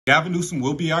Gavin Newsom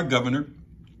will be our governor.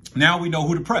 Now we know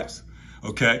who to press.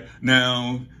 Okay.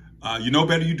 Now, you know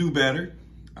better, you do better.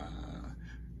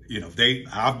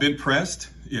 I've been pressed.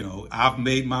 I've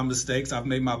made my mistakes. I've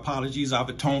made my apologies. I've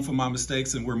atoned for my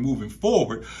mistakes, and we're moving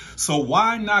forward. So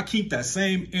why not keep that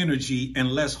same energy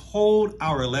and let's hold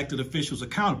our elected officials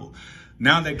accountable?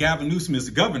 Now that Gavin Newsom is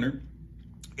the governor,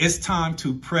 it's time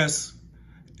to press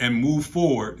and move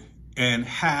forward and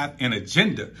have an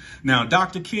agenda. Now,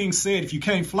 Dr. King said, if you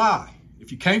can't fly,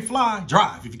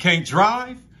 drive. If you can't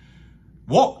drive,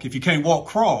 walk. If you can't walk,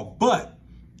 crawl. But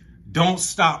don't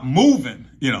stop moving,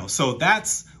 So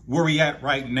that's where we at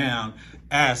right now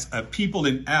as a people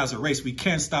and as a race. We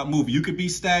can't stop moving. You could be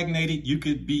stagnated. You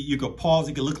could pause.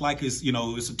 It could look like it's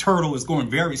a turtle. It's going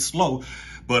very slow.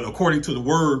 But according to the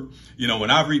word,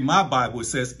 when I read my Bible, it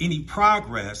says any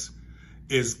progress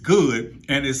is good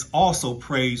and it's also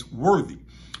praiseworthy.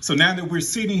 So now that we're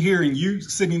sitting here and you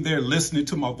sitting there listening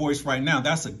to my voice right now,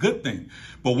 that's a good thing.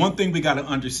 But one thing we got to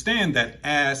understand, that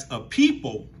as a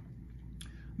people,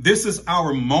 this is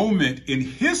our moment in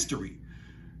history.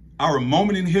 Our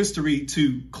moment in history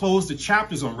to close the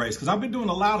chapters on race. Because I've been doing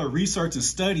a lot of research and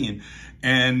studying,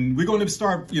 and we're going to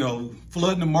start,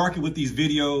 flooding the market with these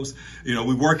videos.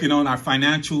 We're working on our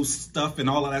financial stuff and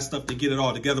all of that stuff to get it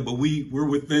all together. But we're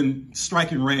within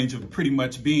striking range of pretty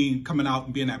much coming out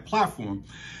and being that platform.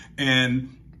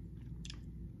 And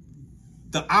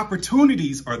the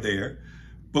opportunities are there,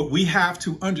 but we have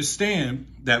to understand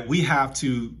that we have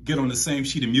to get on the same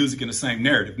sheet of music and the same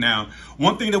narrative. Now,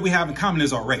 one thing that we have in common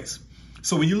is our race.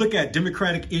 So when you look at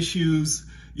democratic issues,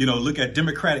 look at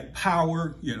democratic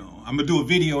power, I'm gonna do a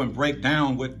video and break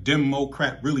down what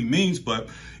Democrat really means. But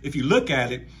if you look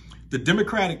at it, the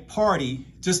Democratic Party,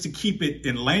 just to keep it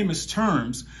in lamest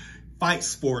terms,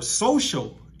 fights for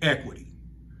social equity.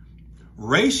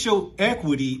 Racial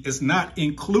equity is not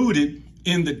included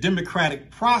in the democratic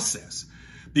process,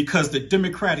 because the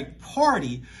Democratic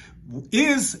Party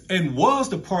is and was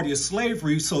the party of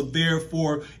slavery. So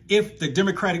therefore, if the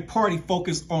Democratic Party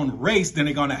focused on race, then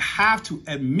they're going to have to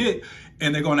admit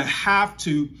and they're going to have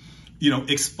to,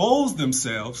 expose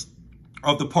themselves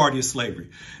of the party of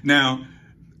slavery. Now,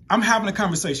 I'm having a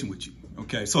conversation with you.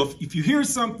 Okay, so if you hear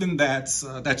something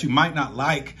that you might not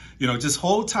like, just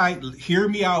hold tight, hear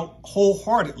me out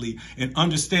wholeheartedly, and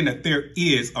understand that there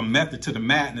is a method to the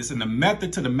madness. And the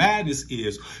method to the madness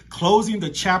is closing the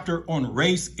chapter on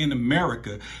race in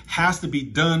America has to be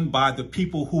done by the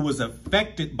people who was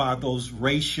affected by those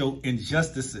racial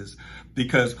injustices.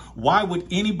 Because why would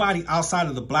anybody outside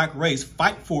of the black race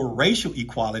fight for racial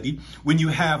equality when you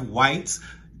have whites,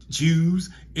 Jews,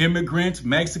 immigrants,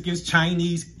 Mexicans,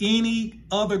 Chinese, any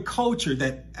other culture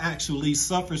that actually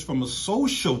suffers from a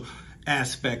social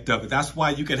aspect of it? That's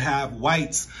why you could have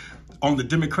whites on the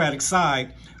Democratic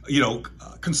side,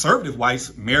 conservative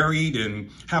whites married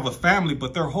and have a family,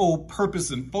 but their whole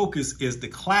purpose and focus is the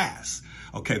class.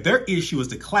 Okay, their issue is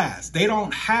the class. They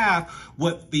don't have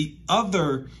what the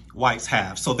other whites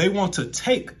have. So they want to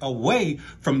take away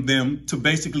from them to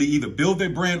basically either build their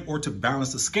brand or to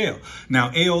balance the scale.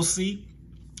 Now, AOC,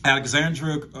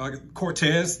 Alexandria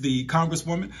Cortez, the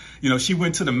congresswoman, she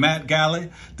went to the Met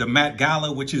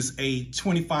Gala, which is a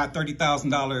 $25,000,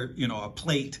 $30,000, a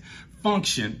plate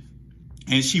function.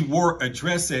 And she wore a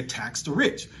dress that tax the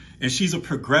rich. And she's a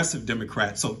progressive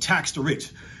Democrat. So tax the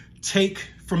rich. Take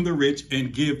from the rich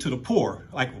and give to the poor,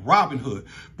 like Robin Hood.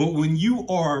 But when you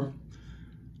are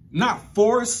not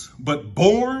forced, but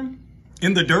born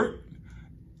in the dirt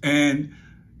and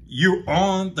you're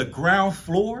on the ground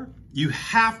floor, you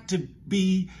have to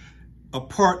be a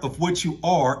part of what you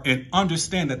are and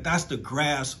understand that that's the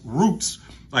grassroots.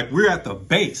 Like, we're at the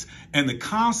base, and the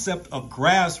concept of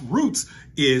grassroots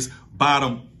is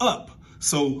bottom up.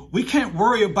 So we can't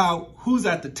worry about who's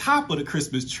at the top of the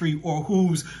Christmas tree or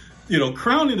who's,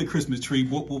 crowning the Christmas tree.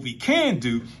 What we can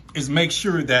do is make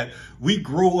sure that we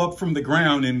grow up from the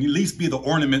ground and at least be the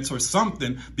ornaments or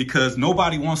something, because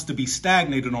nobody wants to be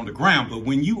stagnated on the ground. But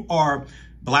when you are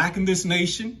black in this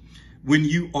nation, when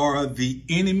you are the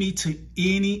enemy to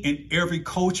any and every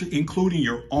culture, including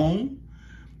your own,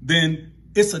 then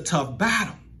it's a tough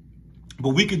battle.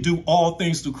 But we can do all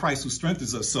things through Christ who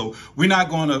strengthens us. So we're not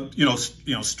going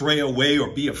to, stray away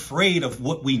or be afraid of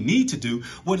what we need to do.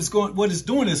 What it's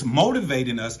doing is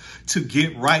motivating us to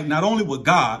get right, not only with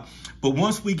God, but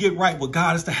once we get right with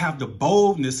God, is to have the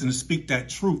boldness and to speak that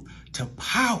truth to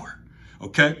power.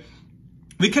 Okay.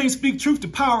 We can't speak truth to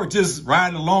power just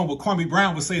riding along what Kwame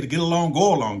Brown would say, to get along,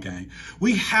 go along gang.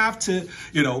 We have to,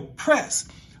 press.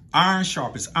 Iron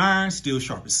sharpens iron, steel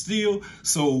sharpens steel.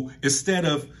 So instead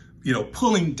of,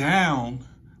 pulling down,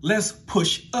 let's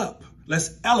push up,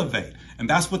 let's elevate. And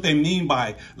that's what they mean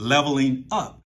by leveling up.